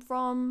it came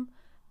from,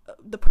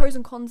 the pros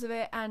and cons of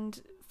it,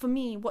 and for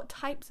me, what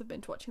types of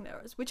binge watching there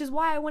is, which is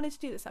why I wanted to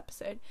do this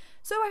episode.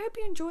 So I hope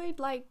you enjoyed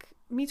like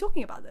me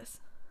talking about this.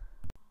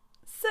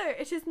 So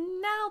it is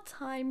now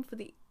time for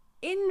the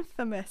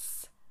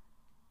infamous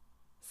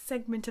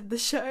segment of the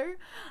show,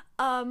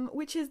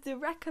 which is the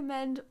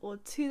recommend or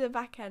to the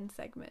back end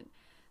segment.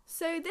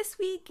 So this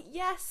week,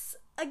 yes,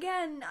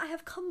 again, I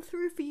have come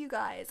through for you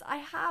guys. I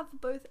have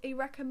both a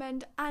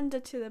recommend and a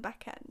to the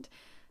back end.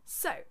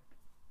 So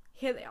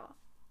here they are.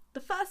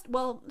 The first,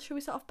 well, should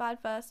we start off bad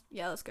first?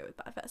 Yeah, let's go with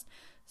bad first.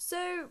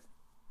 So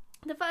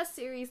the first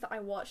series that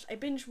I watched, I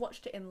binge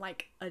watched it in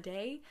like a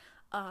day.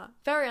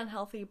 Very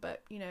unhealthy,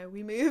 but you know,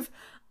 we move.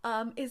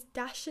 Is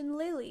Dash and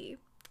Lily,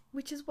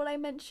 which is what I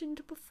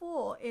mentioned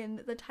before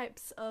in the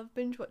types of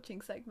binge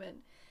watching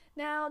segment.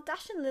 Now,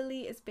 Dash and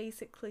Lily is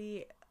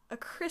basically a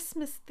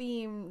Christmas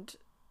themed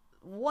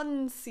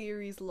 1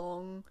 series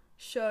long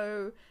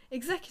show,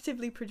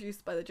 executively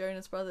produced by the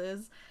Jonas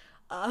Brothers.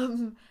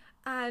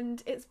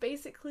 And it's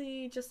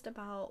basically just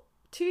about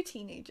 2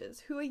 teenagers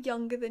who are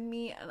younger than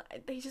me, and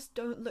they just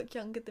don't look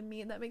younger than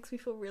me, and that makes me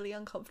feel really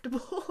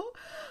uncomfortable.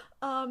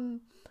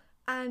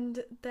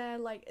 And they're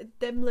like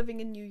them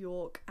living in New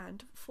York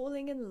and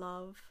falling in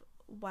love.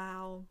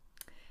 Wow.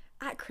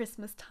 At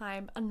Christmas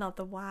time,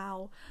 another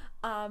wow.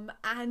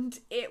 And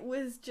it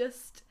was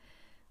just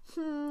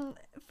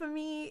for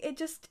me,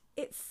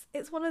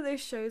 it's one of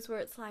those shows where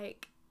it's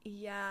like,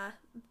 yeah,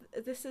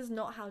 this is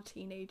not how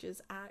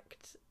teenagers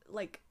act.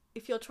 Like,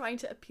 if you're trying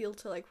to appeal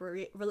to like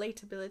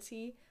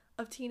relatability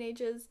of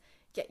teenagers,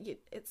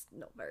 it's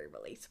not very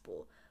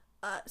relatable.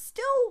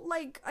 Still,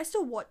 like, I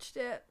still watched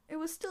it. It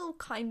was still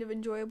kind of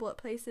enjoyable at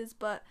places,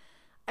 but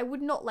I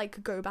would not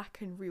like go back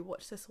and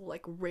rewatch this or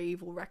like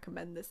rave or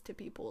recommend this to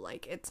people.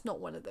 Like, it's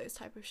not one of those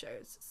type of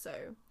shows,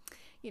 so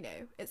you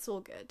know, it's all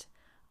good.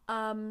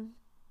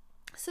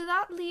 So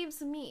that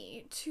leaves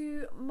me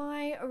to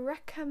my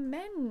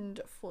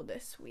recommend for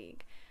this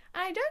week.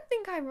 And I don't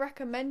think I've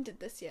recommended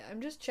this yet. I'm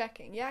just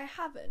checking. Yeah, I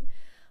haven't.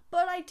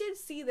 But I did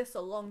see this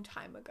a long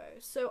time ago.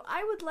 So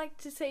I would like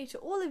to say to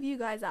all of you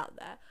guys out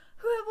there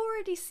who have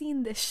already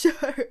seen this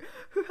show,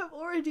 who have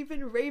already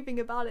been raving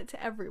about it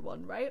to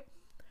everyone, right?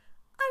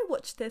 I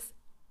watched this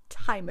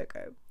time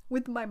ago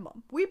with my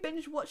mum. We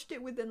binge watched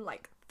it within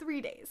like 3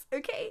 days,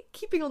 okay?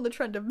 Keeping on the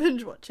trend of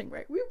binge watching,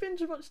 right? We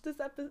binge watched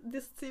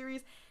this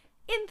series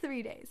in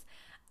 3 days.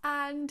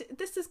 And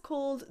this is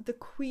called The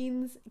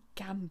Queen's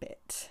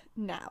Gambit.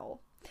 Now,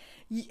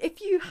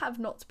 if you have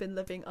not been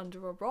living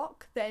under a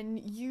rock, then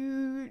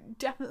you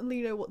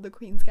definitely know what the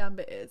Queen's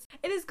Gambit is.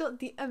 It has got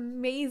the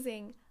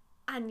amazing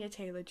Anya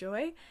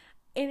Taylor-Joy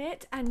in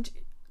it, and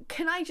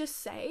can I just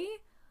say,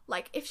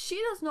 like, if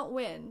she does not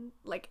win,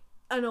 like,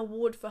 an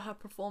award for her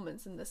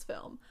performance in this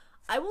film,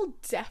 I will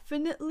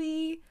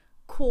definitely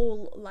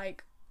call,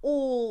 like,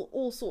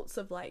 all sorts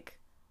of, like,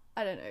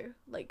 I don't know,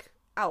 like,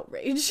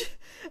 outrage,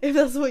 if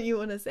that's what you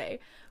want to say.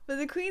 But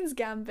the Queen's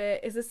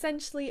Gambit is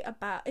essentially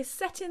it's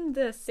set in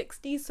the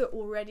 60s, so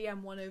already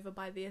I'm won over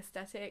by the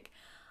aesthetic.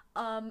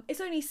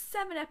 It's only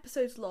 7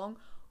 episodes long.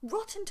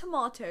 Rotten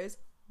Tomatoes,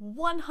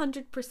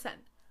 100%.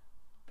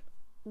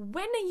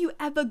 When are you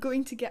ever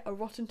going to get a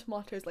Rotten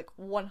Tomatoes, like,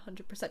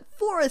 100%?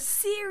 For a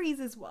series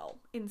as well.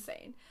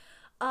 Insane.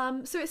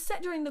 So it's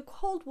set during the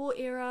Cold War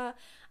era,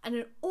 and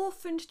an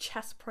orphaned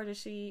chess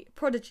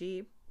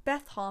prodigy,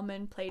 Beth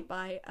Harmon, played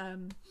by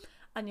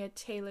Anya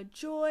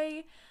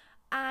Taylor-Joy,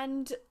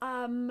 and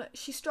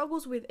she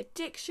struggles with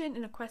addiction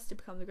in a quest to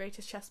become the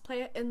greatest chess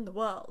player in the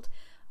world.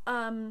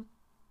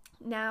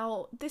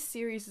 Now, this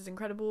series is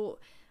incredible.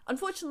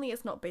 Unfortunately,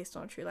 it's not based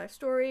on a true life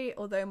story,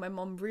 although my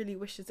mom really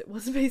wishes it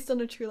was based on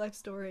a true life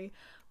story,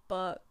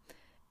 but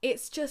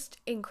it's just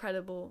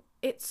incredible.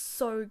 It's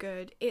so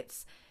good.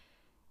 It's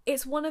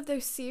one of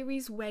those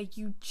series where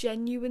you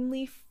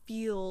genuinely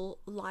feel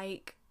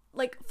like,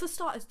 for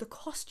starters, the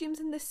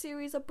costumes in this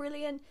series are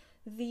brilliant,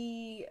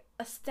 the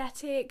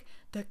aesthetic,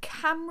 the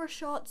camera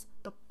shots,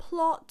 the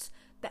plot,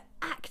 the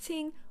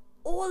acting,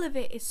 all of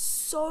it is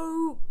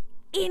so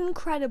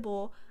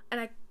incredible,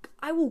 and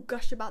I will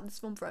gush about this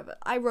film forever.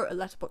 I wrote a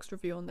Letterboxd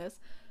review on this,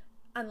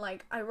 and,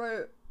 like, I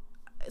wrote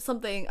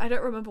something, I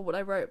don't remember what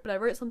I wrote, but I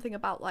wrote something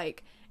about,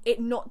 like, it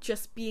not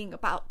just being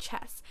about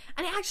chess,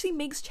 and it actually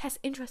makes chess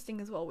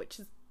interesting as well, which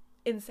is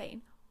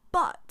insane.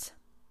 But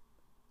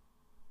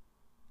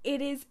it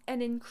is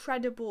an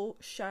incredible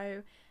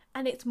show,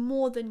 and it's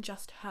more than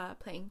just her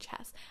playing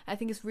chess. I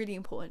think it's really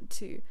important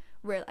to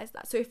realise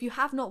that. So if you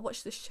have not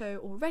watched this show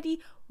already,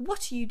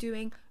 what are you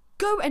doing?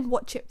 Go and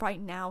watch it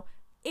right now.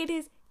 It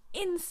is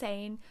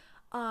insane.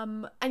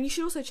 And you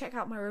should also check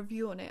out my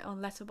review on it on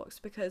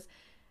Letterboxd, because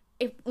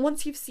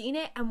once you've seen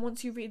it and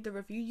once you read the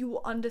review, you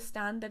will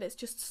understand that it's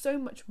just so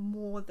much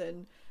more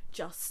than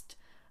just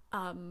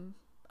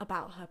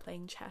about her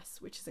playing chess,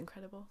 which is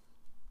incredible.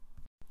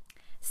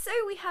 So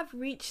we have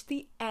reached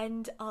the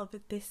end of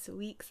this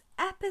week's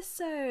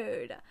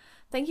episode.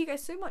 Thank you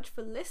guys so much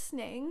for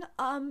listening.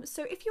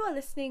 So if you are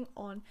listening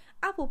on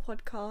Apple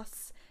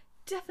Podcasts,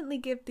 definitely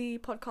give the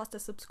podcast a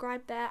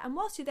subscribe there, and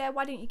whilst you're there,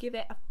 why don't you give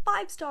it a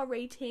 5-star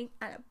rating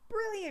and a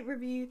brilliant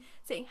review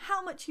saying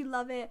how much you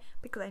love it,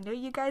 because I know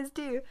you guys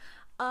do,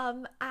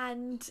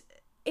 and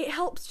it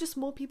helps just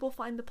more people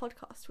find the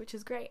podcast, which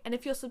is great. And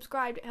if you're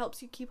subscribed, it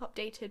helps you keep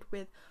updated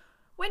with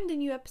when the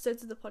new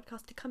episodes of the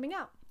podcast are coming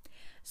out.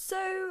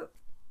 So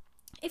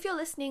if you're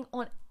listening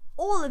on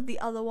all of the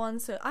other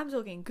ones, so I'm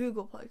talking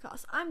Google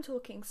Podcasts, I'm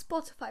talking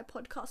Spotify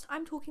Podcast,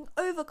 I'm talking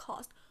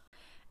Overcast,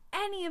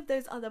 any of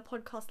those other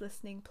podcast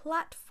listening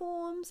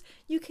platforms,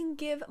 you can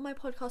give my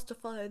podcast a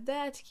follow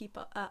there to keep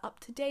up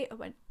to date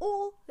when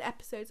all the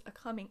episodes are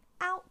coming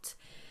out.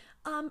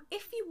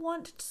 If you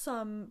want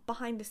some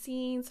behind the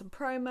scenes, some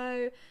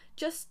promo,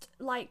 just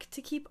like to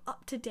keep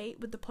up to date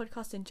with the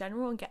podcast in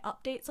general and get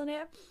updates on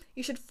it,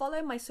 you should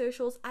follow my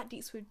socials at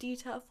Deets with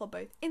Dita for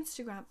both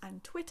Instagram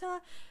and Twitter.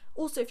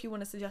 Also, if you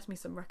want to suggest me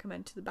some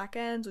recommend to the back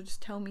ends or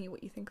just tell me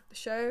what you think of the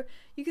show,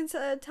 you can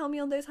tell me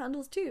on those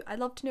handles too. I'd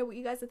love to know what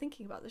you guys are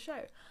thinking about the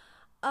show.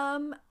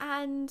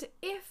 And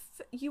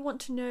if you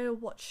want to know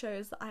what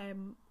shows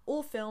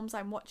or films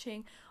I'm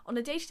watching on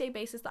a day-to-day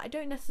basis that I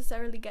don't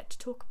necessarily get to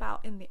talk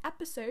about in the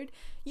episode,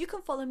 you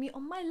can follow me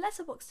on my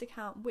Letterboxd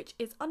account, which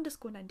is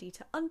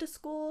 _Nandita_.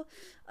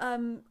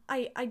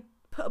 I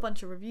put a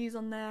bunch of reviews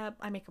on there,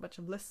 I make a bunch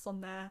of lists on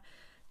there.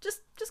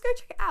 Just go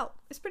check it out.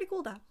 It's pretty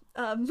cool there.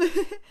 For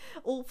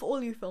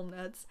all you film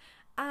nerds.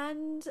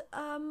 And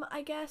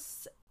I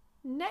guess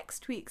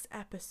next week's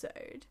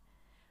episode,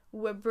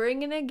 we're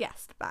bringing a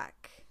guest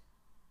back.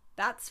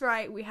 That's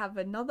right, we have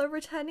another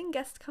returning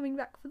guest coming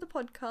back for the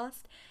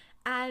podcast,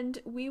 and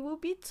we will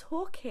be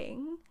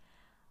talking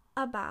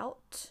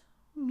about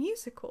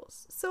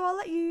musicals. So I'll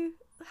let you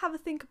have a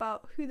think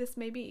about who this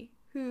may be,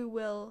 who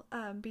will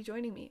be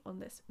joining me on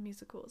this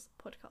musicals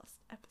podcast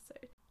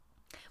episode.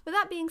 With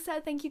that being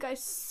said, thank you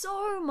guys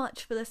so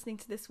much for listening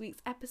to this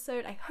week's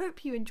episode. I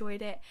hope you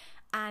enjoyed it,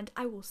 and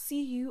I will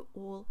see you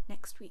all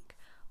next week.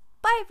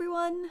 Bye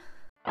everyone!